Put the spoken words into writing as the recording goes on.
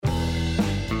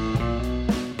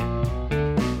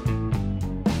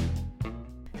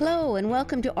and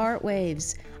welcome to Art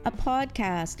Waves, a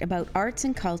podcast about arts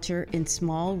and culture in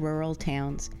small rural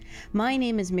towns. My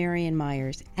name is Marion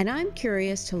Myers, and I'm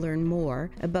curious to learn more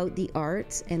about the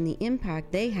arts and the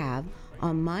impact they have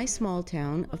on my small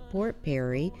town of Port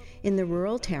Perry in the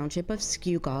rural township of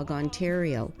Scugog,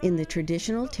 Ontario, in the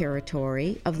traditional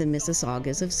territory of the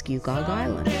Mississaugas of Scugog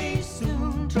Island.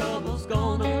 Soon trouble's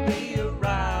gonna be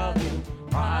arriving.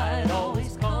 Pride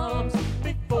always comes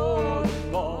before the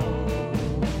fall.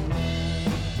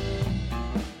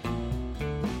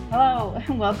 Hello,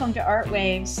 and welcome to Art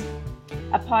Waves,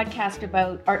 a podcast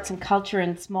about arts and culture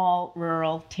in small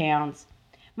rural towns.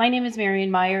 My name is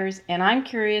Marion Myers, and I'm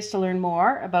curious to learn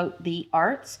more about the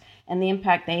arts and the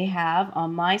impact they have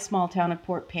on my small town of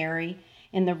Port Perry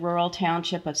in the rural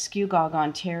township of Scugog,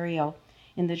 Ontario,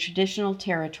 in the traditional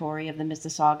territory of the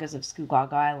Mississaugas of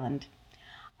Scugog Island.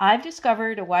 I've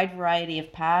discovered a wide variety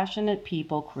of passionate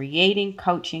people creating,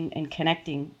 coaching, and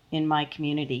connecting in my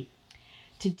community.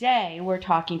 Today, we're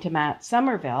talking to Matt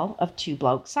Somerville of Two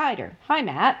Blokes Cider. Hi,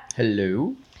 Matt.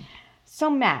 Hello.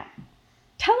 So, Matt,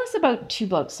 tell us about Two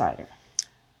Blokes Cider.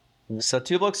 So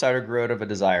Two Blokes Cider grew out of a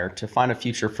desire to find a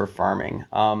future for farming.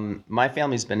 My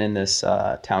family's been in this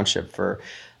township for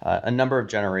a number of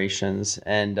generations,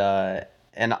 and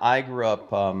I grew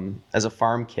up as a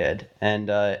farm kid,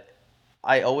 and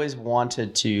I always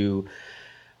wanted to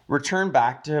return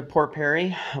back to Port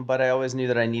Perry, but I always knew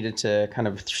that I needed to kind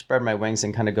of spread my wings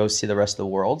and kind of go see the rest of the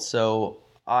world. So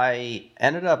I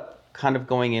ended up kind of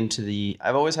going into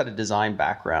I've always had a design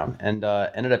background, and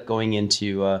ended up going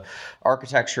into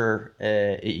architecture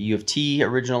at U of T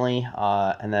originally,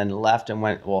 and then left and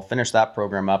finished that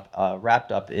program up,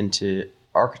 wrapped up into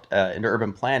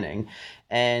urban planning,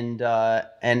 and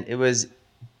it was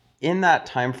in that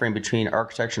time frame between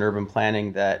architecture and urban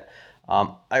planning that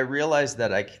I realized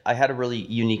that I had a really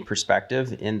unique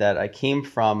perspective in that I came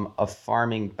from a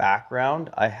farming background.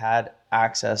 I had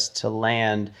access to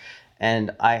land,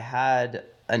 and I had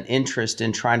an interest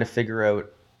in trying to figure out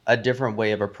a different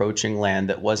way of approaching land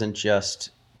that wasn't just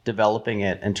developing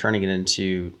it and turning it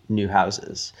into new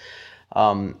houses.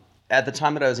 At the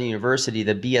time that I was in university,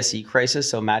 the BSE crisis,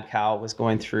 so mad cow, was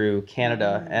going through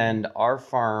Canada, and our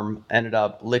farm ended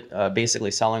up basically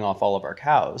selling off all of our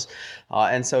cows.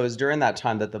 And so it was during that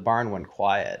time that the barn went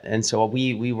quiet. And so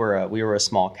we were a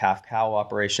small calf cow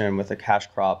operation with a cash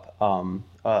crop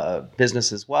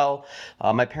business as well.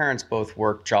 My parents both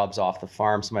worked jobs off the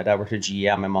farm. So my dad worked at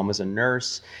GM, my mom was a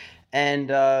nurse, and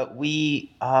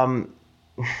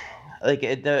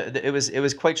it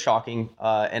was quite shocking,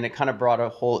 and it kind of brought a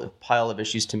whole pile of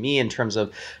issues to me in terms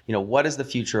of, what is the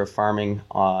future of farming,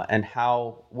 and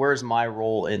where's my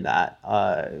role in that?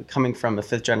 Coming from a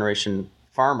fifth generation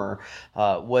farmer,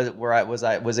 was it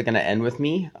going to end with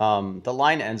me? The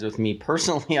line ends with me.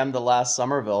 Personally, I'm the last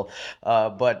Somerville,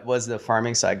 but was the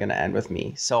farming side going to end with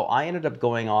me? So I ended up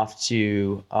going off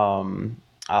to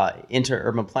into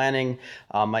urban planning.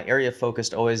 My area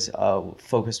focused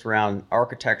around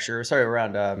architecture,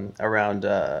 around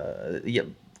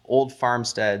old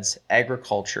farmsteads,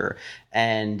 agriculture,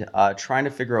 and trying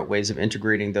to figure out ways of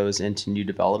integrating those into new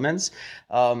developments.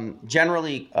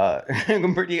 Generally,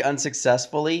 pretty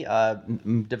unsuccessfully,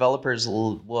 developers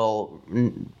will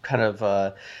kind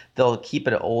of, they'll keep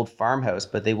it an old farmhouse,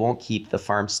 but they won't keep the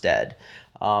farmstead.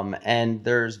 And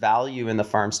there's value in the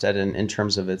farmstead in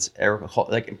terms of its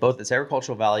both its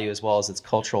agricultural value as well as its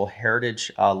cultural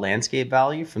heritage, landscape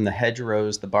value from the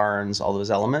hedgerows, the barns, all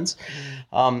those elements.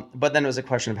 But then it was a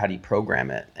question of how do you program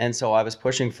it? And so I was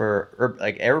pushing for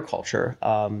agricultural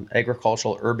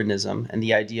urbanism and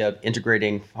the idea of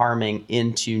integrating farming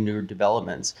into new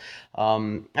developments. I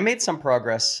made some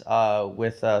progress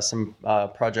with some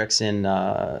projects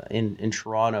in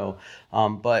Toronto,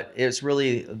 but it's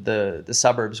really the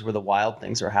suburbs where the wild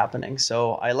things are happening.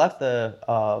 So I left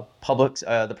the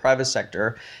private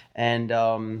sector, and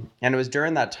it was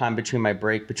during that time between my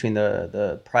break between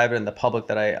the private and the public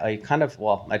that I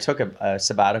took a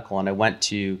sabbatical, and I went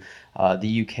to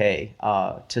the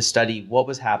UK to study what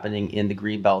was happening in the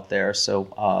Greenbelt there.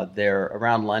 So they're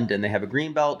around London. They have a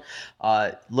Greenbelt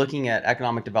looking at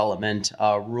economic development,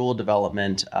 rural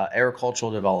development,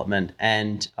 agricultural development,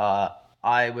 and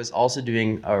I was also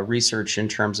doing research in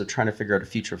terms of trying to figure out a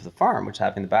future for the farm, which I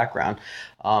have in the background.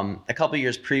 A couple of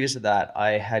years previous to that,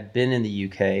 I had been in the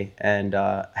UK and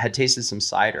had tasted some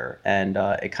cider, and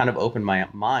it kind of opened my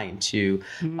mind to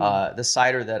the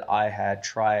cider that I had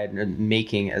tried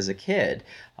making as a kid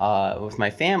with my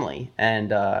family,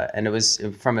 and it was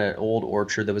from an old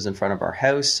orchard that was in front of our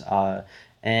house,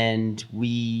 and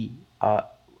we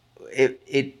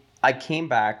it I came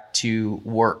back to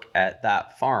work at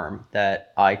that farm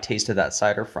that I tasted that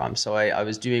cider from. So I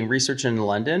was doing research in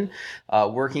London,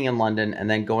 working in London, and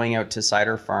then going out to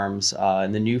cider farms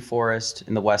in the New Forest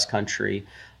in the West Country,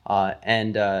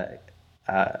 and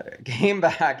came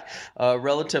back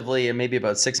relatively, and maybe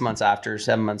about 6 months after,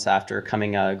 7 months after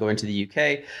going to the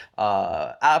UK,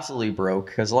 absolutely broke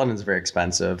because London's very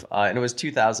expensive, and it was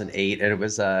 2008, and it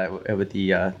was with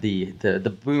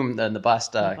the boom and the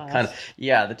bust, kind of,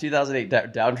 yeah, the 2008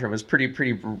 downturn was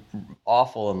pretty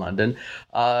awful in London.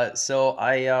 So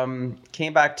I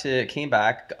came back,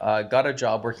 got a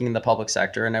job working in the public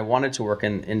sector, and I wanted to work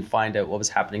and find out what was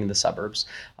happening in the suburbs.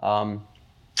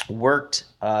 Worked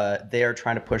there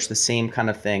trying to push the same kind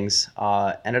of things.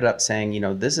 Ended up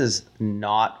saying, this is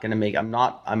not going to make.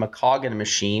 I'm a cog in a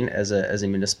machine as a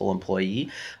municipal employee.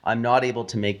 I'm not able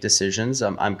to make decisions.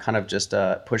 I'm kind of just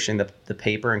pushing the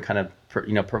paper and kind of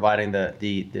providing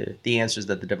the answers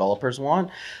that the developers want.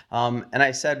 And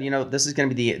I said, this is going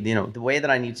to be the way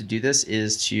that I need to do this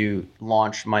is to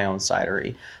launch my own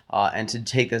cidery, and to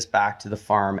take this back to the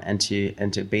farm and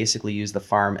to basically use the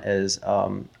farm as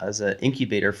an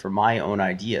incubator for my own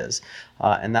ideas.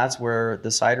 And that's where the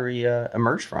cidery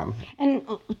emerged from. And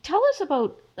tell us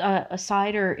about a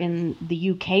cider in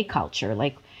the UK culture.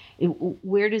 Like,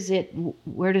 where does a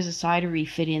cidery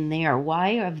fit in there?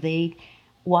 Why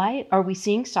are we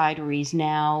seeing cideries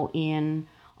now in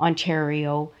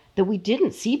Ontario that we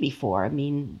didn't see before? I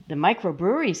mean, the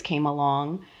microbreweries came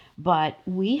along, but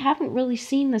we haven't really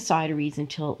seen the cideries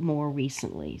until more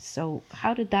recently. So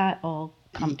how did that all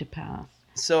come to pass?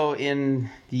 So in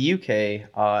the UK,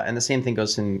 and the same thing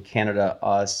goes in Canada,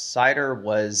 cider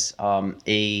was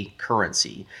a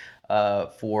currency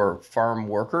for farm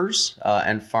workers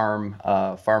and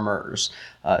farmers.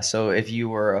 So if you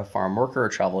were a farm worker, a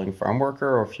traveling farm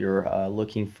worker, or if you're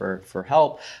looking for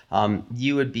help,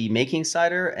 you would be making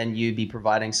cider and you'd be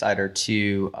providing cider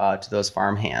to those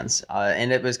farm hands.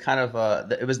 And it was kind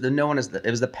of it was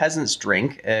the peasant's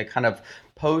drink, kind of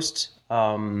post.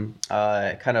 Kind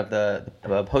of the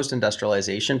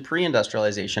post-industrialization,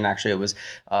 pre-industrialization. Actually, it was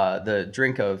the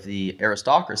drink of the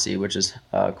aristocracy, which is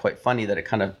quite funny that it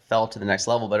kind of fell to the next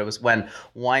level. But it was when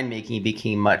winemaking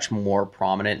became much more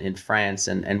prominent in France,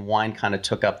 and wine kind of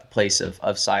took up the place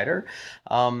of cider.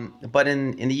 But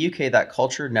in the UK, that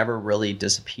culture never really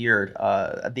disappeared.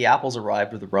 The apples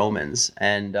arrived with the Romans,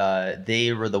 and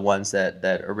they were the ones that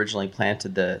originally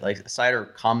planted cider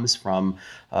comes from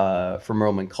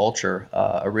Roman culture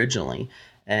originally,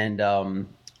 and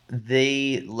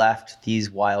they left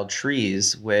these wild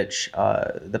trees, which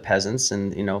the peasants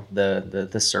and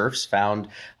the serfs found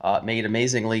made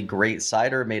amazingly great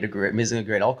cider, made amazingly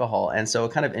great alcohol, and so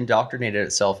it kind of indoctrinated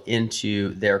itself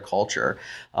into their culture.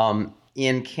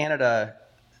 In Canada,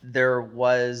 there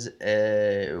was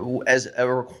as a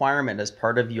requirement as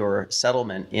part of your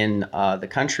settlement in the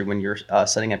country when you're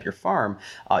setting up your farm,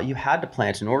 you had to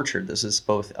plant an orchard. This is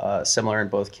both similar in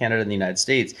both Canada and the United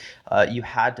States. You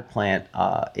had to plant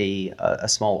a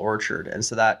small orchard, and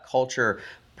so that culture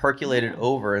percolated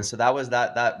over, and so that was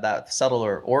that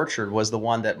settler orchard was the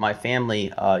one that my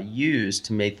family used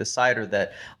to make the cider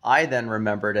that I then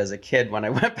remembered as a kid when I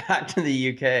went back to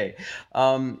the UK.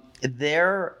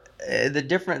 The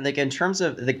different, like, in terms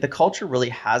of the culture really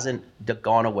hasn't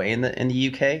gone away in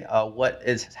the UK. What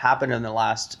has happened in the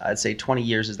last, I'd say, 20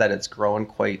 years is that it's grown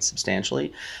quite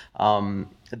substantially.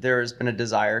 There's been a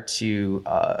desire to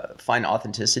find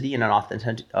authenticity in an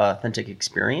authentic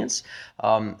experience.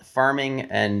 Farming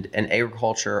and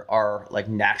agriculture are like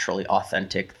naturally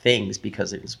authentic things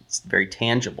because it's very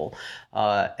tangible.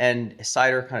 And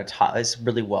cider kind of ties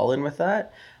really well in with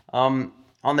that.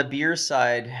 On the beer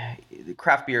side,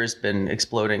 craft beer has been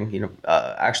exploding.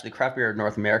 Actually, craft beer in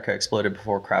North America exploded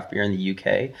before craft beer in the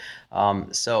UK.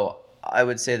 So I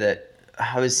would say that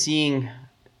I was seeing,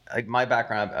 like, my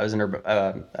background, I was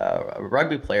a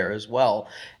rugby player as well,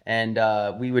 and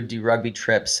we would do rugby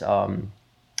trips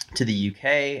to the UK,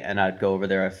 and I'd go over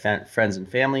there. I have friends and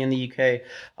family in the UK,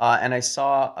 and I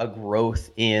saw a growth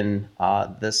in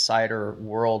the cider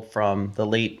world from the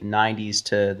late 90s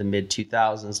to the mid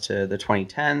 2000s to the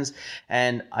 2010s,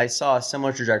 and I saw a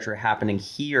similar trajectory happening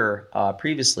here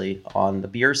previously on the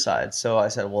beer side. So I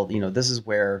said, well, this is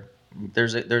where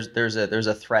there's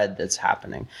a thread that's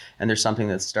happening, and there's something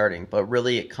that's starting. But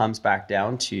really, it comes back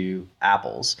down to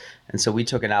apples And so we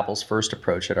took an apples first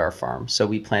approach at our farm. So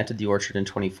we planted the orchard in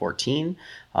 2014,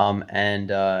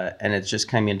 and it's just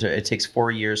coming into. It takes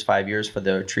 4 years, 5 years for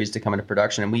the trees to come into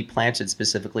production. And we planted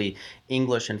specifically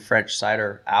English and French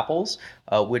cider apples,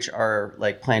 which are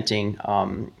like planting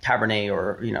Cabernet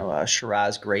or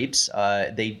Shiraz grapes.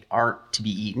 They aren't to be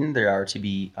eaten; they are to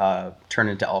be turned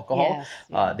into alcohol. Yes,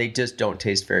 yeah. They just don't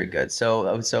taste very good.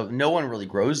 So no one really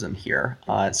grows them here.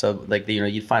 So like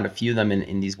you'd find a few of them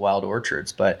in these wild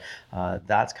orchards, but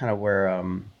that's kind of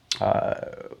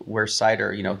where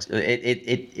cider,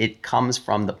 it comes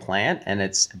from the plant,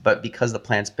 but because the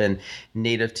plant's been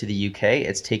native to the UK,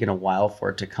 it's taken a while for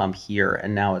it to come here,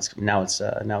 and now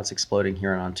it's exploding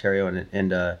here in Ontario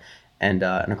and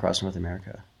across North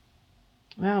America.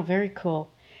 Wow, very cool.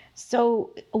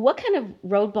 So, what kind of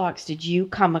roadblocks did you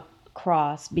come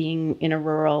across being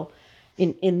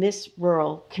in this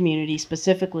rural community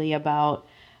specifically about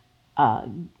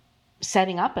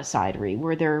setting up a cidery?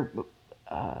 Were there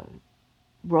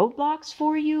roadblocks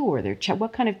for you, or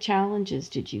what kind of challenges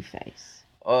did you face?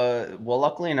 Well,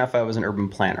 luckily enough, I was an urban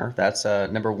planner. That's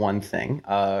number one thing.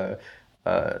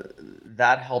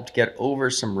 That helped get over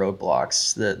some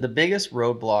roadblocks. The biggest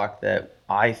roadblock that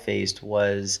I faced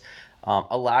was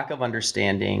a lack of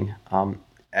understanding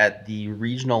at the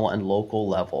regional and local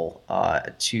level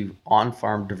to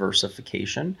on-farm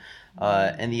diversification,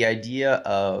 and the idea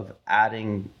of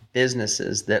adding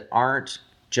businesses that aren't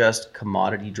just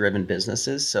commodity-driven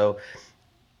businesses. So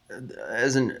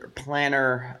as a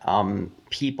planner,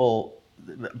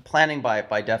 planning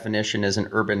by definition is an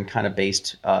urban kind of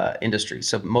based industry.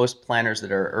 So most planners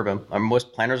that are urban, or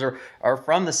most planners are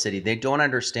from the city. They don't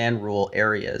understand rural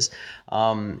areas.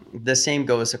 The same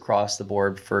goes across the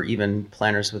board for even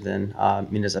planners within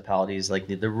municipalities. Like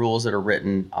the rules that are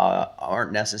written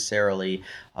aren't necessarily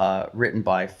written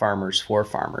by farmers for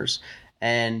farmers.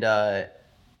 And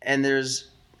there's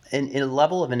a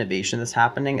level of innovation that's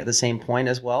happening at the same point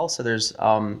as well. So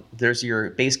there's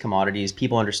your base commodities.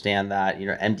 People understand that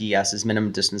MDS is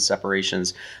minimum distance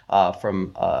separations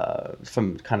from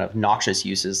kind of noxious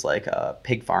uses like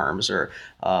pig farms or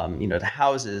the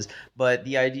houses. But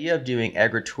the idea of doing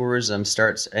agritourism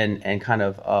starts and kind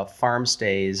of farm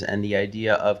stays, and the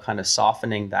idea of kind of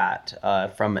softening that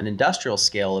from an industrial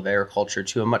scale of agriculture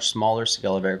to a much smaller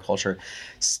scale of agriculture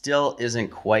still isn't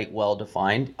quite well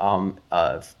defined.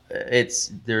 There's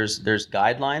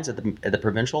guidelines at the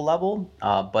provincial level,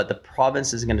 but the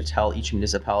province is going to tell each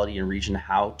municipality and region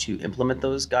how to implement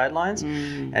those guidelines.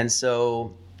 And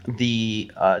so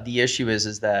the issue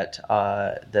is that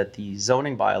the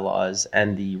zoning bylaws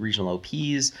and the regional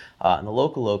OPs and the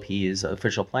local OPs,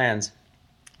 official plans,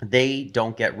 they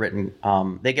don't get written.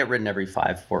 They get written every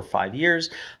 4 or 5 years.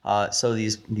 So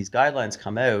these guidelines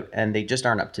come out and they just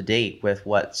aren't up to date with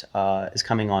what is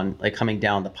coming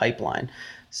down the pipeline.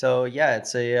 So yeah,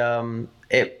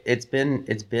 it's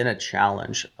been a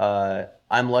challenge.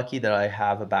 I'm lucky that I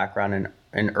have a background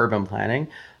in urban planning,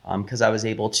 because I was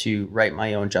able to write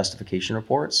my own justification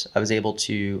reports. I was able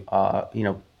to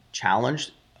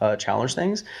challenge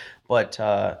things, but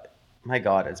my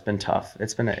God, it's been tough.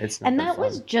 And that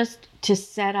was just to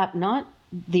set up not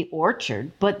the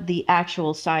orchard, but the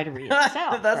actual cidery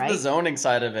itself. That's right? The zoning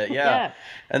side of it, yeah. Yeah.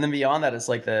 And then beyond that, it's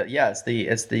like the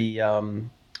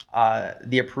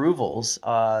approvals,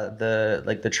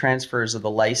 the transfers of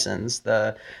the license,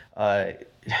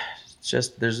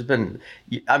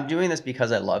 I'm doing this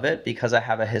because I love it, because I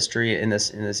have a history in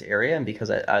this area, and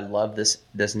because I love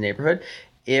this neighborhood.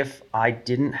 If I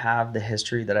didn't have the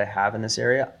history that I have in this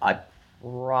area, I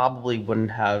probably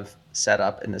wouldn't have set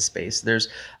up in this space. There's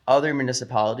other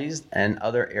municipalities and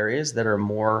other areas that are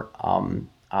more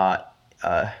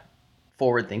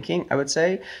forward thinking, I would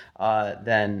say,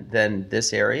 than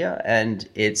this area, and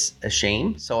it's a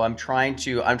shame. So I'm trying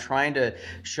to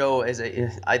show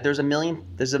there's a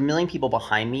million people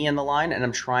behind me in the line, and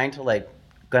I'm trying to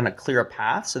gonna clear a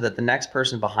path so that the next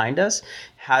person behind us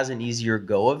has an easier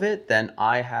go of it than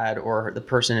I had, or the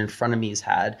person in front of me's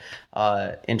had,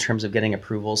 in terms of getting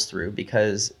approvals through,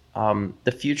 because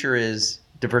the future is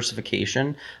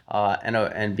diversification,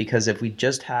 and because if we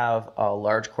just have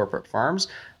large corporate farms,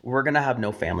 we're going to have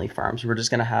no family farms. We're just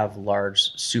going to have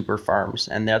large super farms,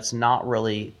 and that's not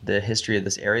really the history of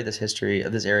this area. This history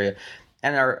of this area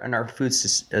and our food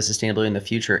sustainability in the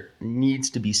future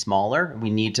needs to be smaller. We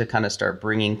need to kind of start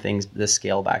bringing the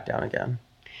scale back down again.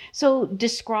 So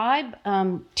describe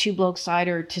Two Blokes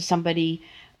Cider to somebody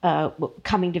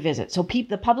coming to visit. So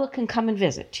the public can come and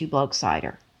visit Two Blokes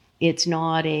Cider. It's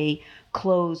not a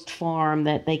closed farm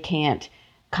that they can't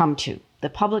come to. The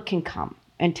public can come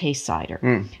and taste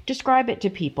cider. Describe it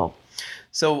to people.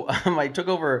 So I took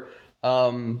over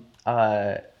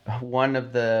one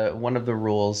of the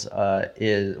rules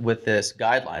is with this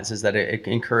guidelines is that it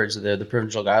encourages the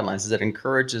provincial guidelines is that it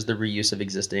encourages the reuse of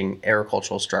existing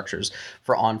agricultural structures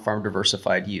for on-farm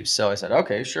diversified use. So I said,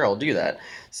 okay, sure, I'll do that.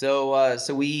 So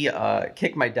we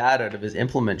kicked my dad out of his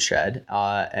implement shed,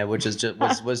 and which is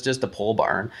was just a pole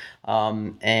barn,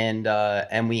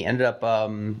 and we ended up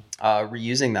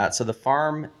reusing that. So the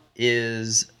farm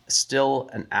is still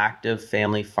an active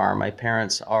family farm. My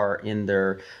parents are in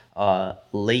their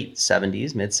late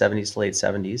 70s, mid 70s to late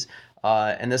 70s.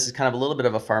 And this is kind of a little bit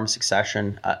of a farm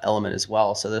succession element as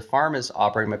well. So the farm is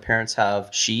operating. My parents have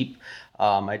sheep.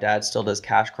 My dad still does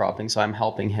cash cropping, so I'm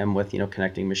helping him with,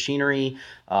 connecting machinery,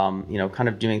 kind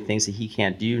of doing things that he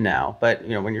can't do now. But,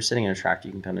 when you're sitting in a tractor,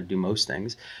 you can kind of do most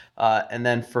things. And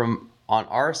then on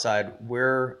our side,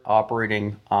 we're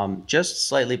operating just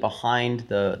slightly behind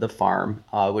the farm,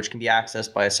 which can be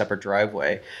accessed by a separate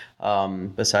driveway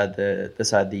beside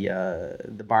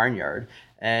the barnyard,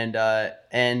 and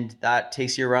that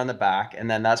takes you around the back, and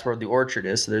then that's where the orchard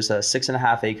is. So there's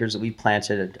 6.5 acres that we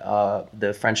planted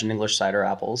the French and English cider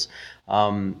apples.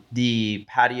 The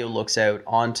patio looks out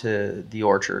onto the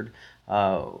orchard,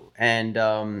 and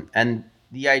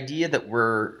the idea that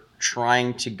we're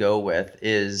trying to go with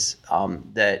is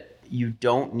that you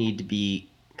don't need to be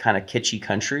kind of kitschy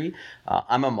country.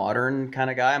 I'm a modern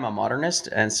kind of guy. I'm a modernist,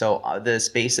 and so the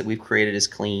space that we've created is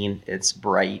clean. It's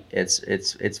bright.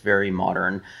 It's very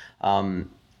modern.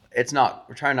 It's not.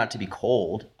 We're trying not to be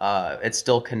cold. It's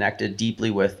still connected deeply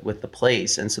with the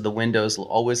place, and so the windows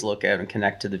always look out and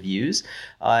connect to the views.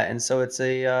 And so it's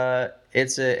a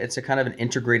kind of an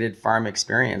integrated farm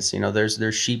experience.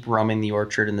 There's sheep roaming the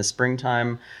orchard in the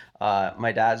springtime.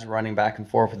 My dad's running back and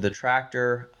forth with the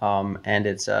tractor, and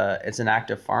it's an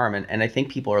active farm, and I think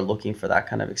people are looking for that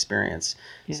kind of experience.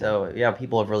 Yeah. So yeah,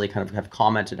 people have really kind of have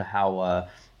commented how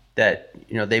that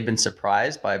they've been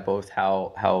surprised by both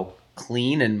how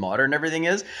clean and modern everything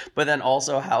is, but then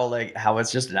also how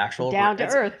it's just an actual down to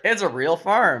earth. It's a real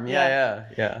farm. Yeah.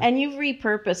 And you've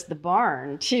repurposed the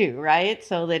barn too, right?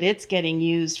 So that it's getting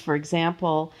used. For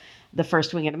example, the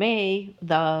first weekend of May,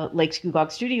 the Lake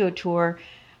Scugog Studio Tour.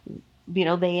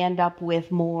 They end up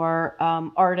with more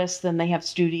artists than they have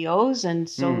studios, and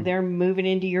so they're moving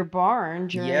into your barn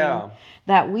during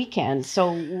that weekend.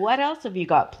 So what else have you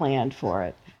got planned for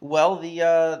it? Well,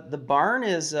 the barn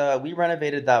is we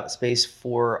renovated that space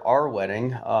for our wedding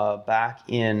back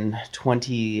in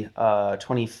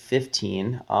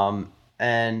 2015.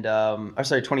 And I'm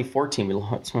sorry, 2014. We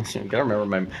gotta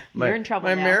remember You're in trouble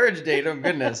my now. marriage date. Oh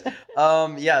goodness.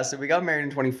 So we got married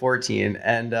in 2014,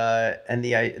 and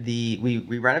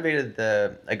we renovated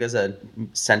a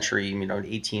century,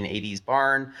 1880s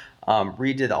barn.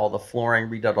 Redid all the flooring,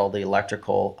 redid all the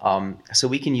electrical, so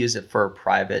we can use it for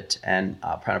private and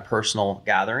kind of personal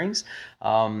gatherings.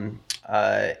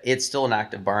 It's still an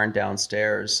active barn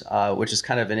downstairs, which is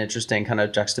kind of an interesting kind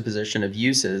of juxtaposition of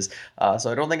uses.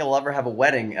 So I don't think I'll ever have a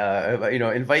wedding,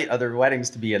 invite other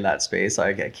weddings to be in that space.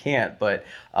 I can't, but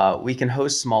we can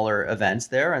host smaller events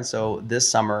there. And so this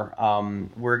summer,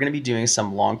 we're going to be doing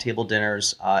some long table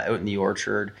dinners out in the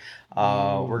orchard.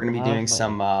 We're going to be doing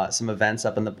some events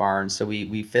up in the barn. So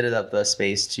we fitted up the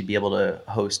space to be able to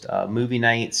host movie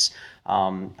nights,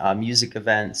 music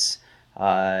events.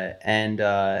 And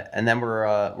then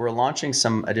we're launching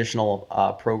some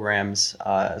additional programs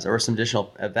or some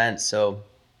additional events. So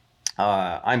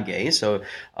I'm gay. So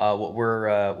what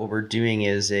we're doing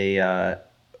is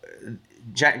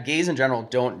gays in general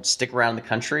don't stick around the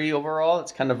country overall.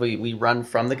 It's kind of we run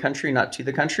from the country, not to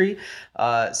the country.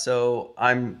 So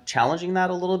I'm challenging that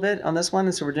a little bit on this one.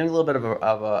 And so we're doing a little bit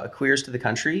of a queers to the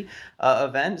country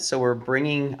event. So we're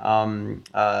bringing drag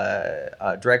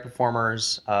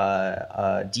performers,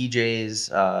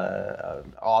 DJs,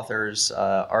 authors,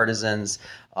 artisans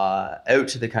out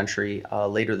to the country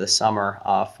later this summer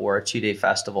for a 2-day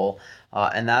festival.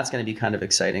 And that's going to be kind of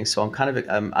exciting. So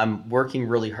I'm working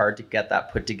really hard to get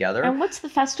that put together. And what's the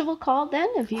festival called then?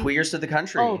 Queers to the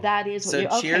Country. Oh, that is what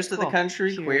so. Cheers to the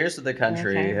country, cheers. Queers to the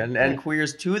country, and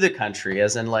queers to the country,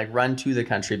 as in like run to the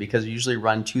country, because we usually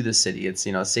run to the city. It's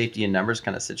safety in numbers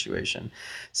kind of situation.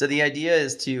 So the idea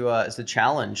is to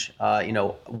challenge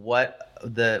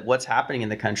what's happening in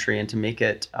the country and to make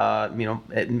it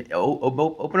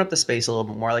open up the space a little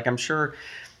bit more. Like I'm sure.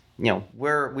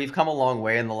 We've come a long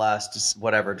way in the last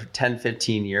 10,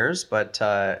 15 years, but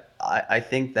I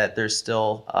think that there's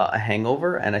still a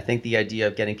hangover, and I think the idea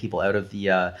of getting people out of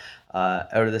the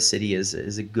out of the city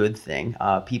is a good thing.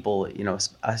 People,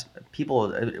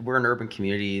 we're an urban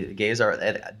community. The gays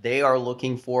they are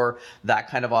looking for that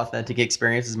kind of authentic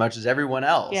experience as much as everyone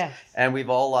else. Yes. And we've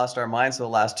all lost our minds for the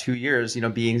last 2 years,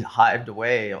 being hived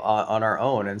away on our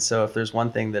own. And so if there's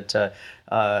one thing that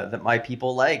my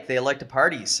people they like to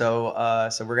party. So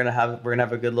we're gonna have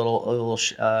a good little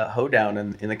hoedown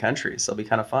in the country. So it'll be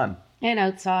kind of fun. And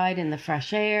outside in the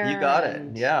fresh air. You got it.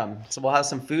 Yeah. So we'll have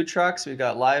some food trucks. We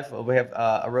have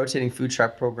a rotating food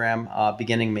truck program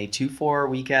beginning May 2-4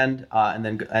 weekend and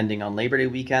then ending on Labor Day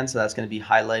weekend. So that's going to be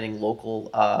highlighting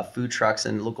local food trucks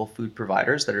and local food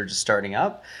providers that are just starting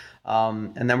up.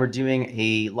 And then we're doing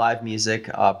a live music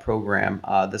program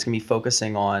that's going to be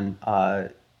focusing on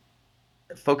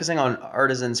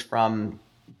artisans from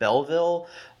Belleville,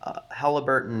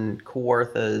 Halliburton,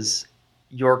 Kawarthas,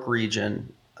 York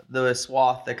region, the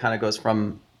swath that kind of goes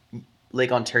from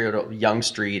Lake Ontario to Yonge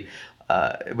Street,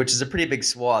 which is a pretty big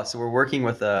swath. So we're working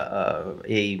with a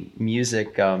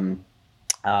music person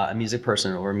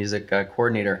or a music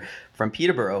coordinator from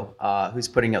Peterborough who's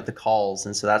putting out the calls,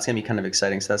 and so that's going to be kind of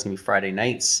exciting. So that's going to be Friday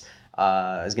nights.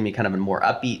 Is going to be kind of a more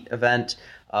upbeat event.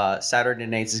 Saturday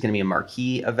nights is going to be a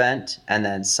marquee event, and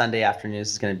then Sunday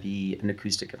afternoons is going to be an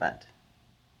acoustic event.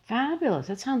 Fabulous!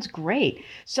 That sounds great.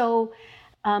 So.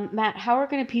 Matt, how are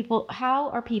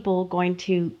people going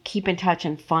to keep in touch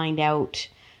and find out,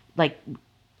 like,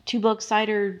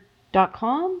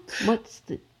 twoblokescider.com? What's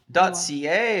the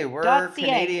 .ca? We're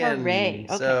Canadian. Hooray.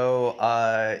 Okay. So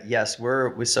yes,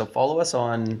 so follow us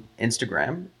on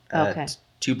Instagram at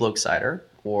twoblokescider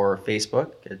or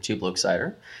Facebook at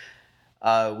twoblokescider.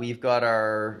 We've got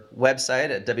our website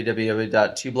at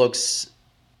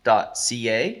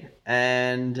www.twoblokes.ca.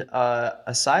 And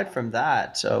aside from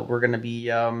that, we're going to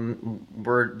be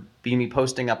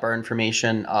posting up our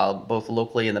information both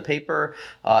locally in the paper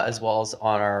as well as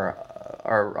on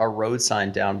our road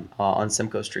sign down on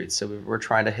Simcoe Street. So we're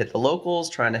trying to hit the locals,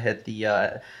 trying to hit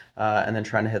the and then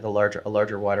trying to hit a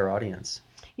larger, wider audience.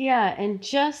 Yeah, and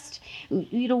just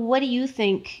what do you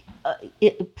think?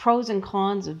 Pros and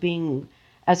cons of being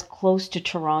as close to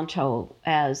Toronto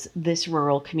as this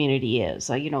rural community is.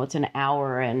 It's an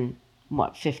hour and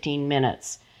 15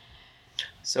 minutes.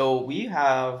 So we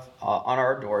have on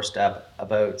our doorstep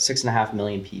about 6.5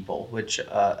 million people, which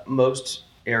most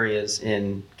areas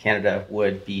in Canada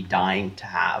would be dying to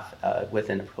have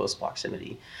within a close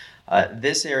proximity.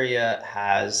 This area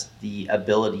has the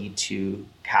ability to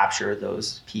capture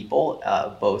those people,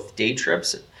 both day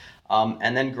trips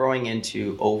and then growing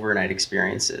into overnight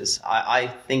experiences. I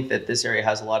think that this area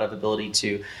has a lot of ability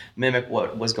to mimic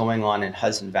what was going on in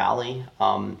Hudson Valley,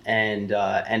 and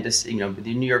just,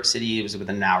 the New York City was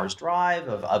within an hour's drive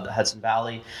of the Hudson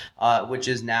Valley, which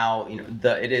is now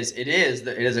it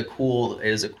is a cool Oh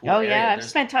area. yeah, I've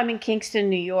spent time in Kingston,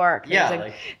 New York. There's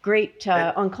a great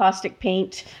encaustic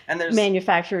paint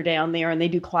manufacturer down there, and they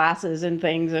do classes and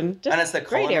things, and it's the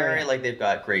great culinary. area. Like, they've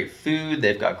got great food,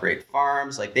 they've got great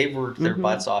farms. Like, they've worked their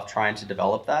butts off trying to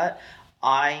develop that.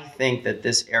 I think that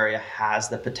this area has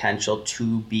the potential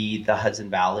to be the Hudson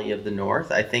Valley of the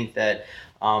North. I think that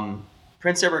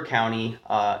Prince Edward County,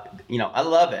 I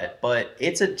love it, but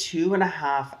it's a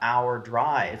 2.5 hour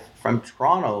drive from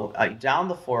Toronto down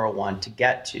the 401 to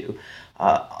get to.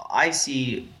 I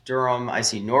see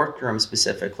North Durham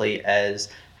specifically as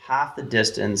half the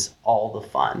distance, all the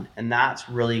fun. And that's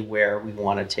really where we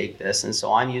want to take this. And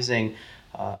so I'm using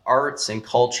arts and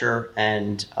culture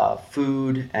and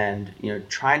food and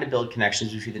trying to build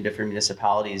connections between the different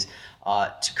municipalities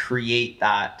to create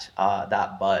that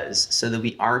buzz, so that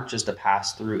we aren't just a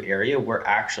pass-through area. We're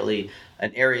actually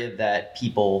an area that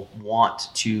people want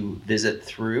to visit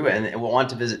through and want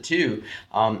to visit to,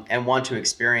 and want to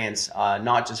experience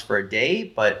not just for a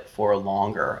day but for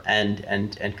longer, and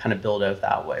kind of build out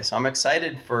that way. So I'm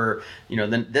excited for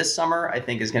this summer. I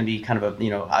think is going to be kind of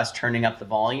us turning up the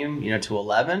volume to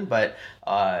 11, but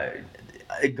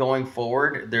going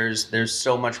forward, there's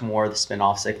so much more the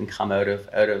spin-offs that can come out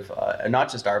of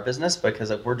not just our business,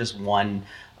 because we're just one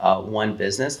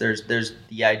business. There's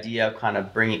the idea of kind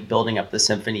of building up the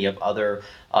symphony of other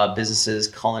businesses,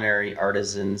 culinary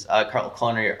artisans,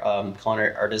 culinary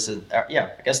artisans. Yeah,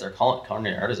 I guess they're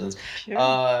culinary artisans, Sure.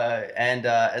 And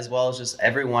as well as just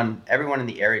everyone in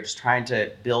the area just trying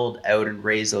to build out and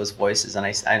raise those voices. And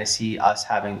I see us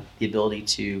having the ability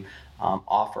to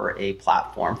offer a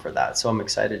platform for that. So I'm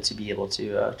excited to be able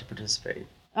to participate.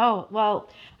 Oh, well,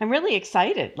 I'm really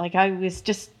excited. Like, I was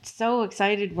just so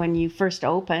excited when you first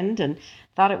opened and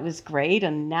thought it was great.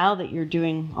 And now that you're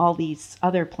doing all these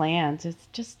other plans, it's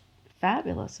just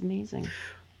fabulous, amazing.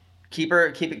 keep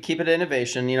it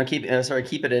innovation. Keep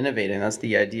it innovating. That's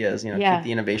the idea. Is Yeah. keep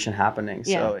the innovation happening.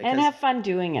 Yeah, So and have fun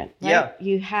doing it. Right? Yeah.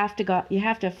 You have to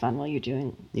have fun while you're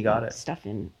doing. You got it. Stuff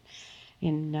in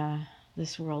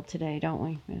this world today, don't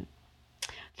we? Yeah.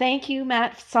 Thank you,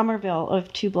 Matt Somerville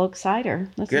of Two Bloke Cider.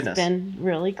 This Goodness. has been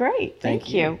really great.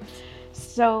 Thank you.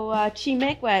 So, chi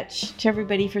miigwech to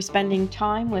everybody for spending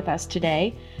time with us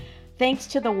today. Thanks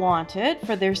to The Wanted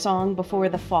for their song Before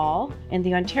the Fall and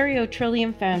the Ontario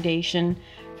Trillium Foundation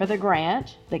for the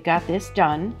grant that got this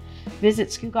done. Visit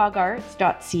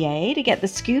scugagarts.ca to get the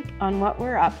scoop on what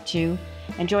we're up to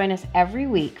and join us every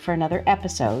week for another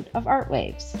episode of Art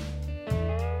Waves.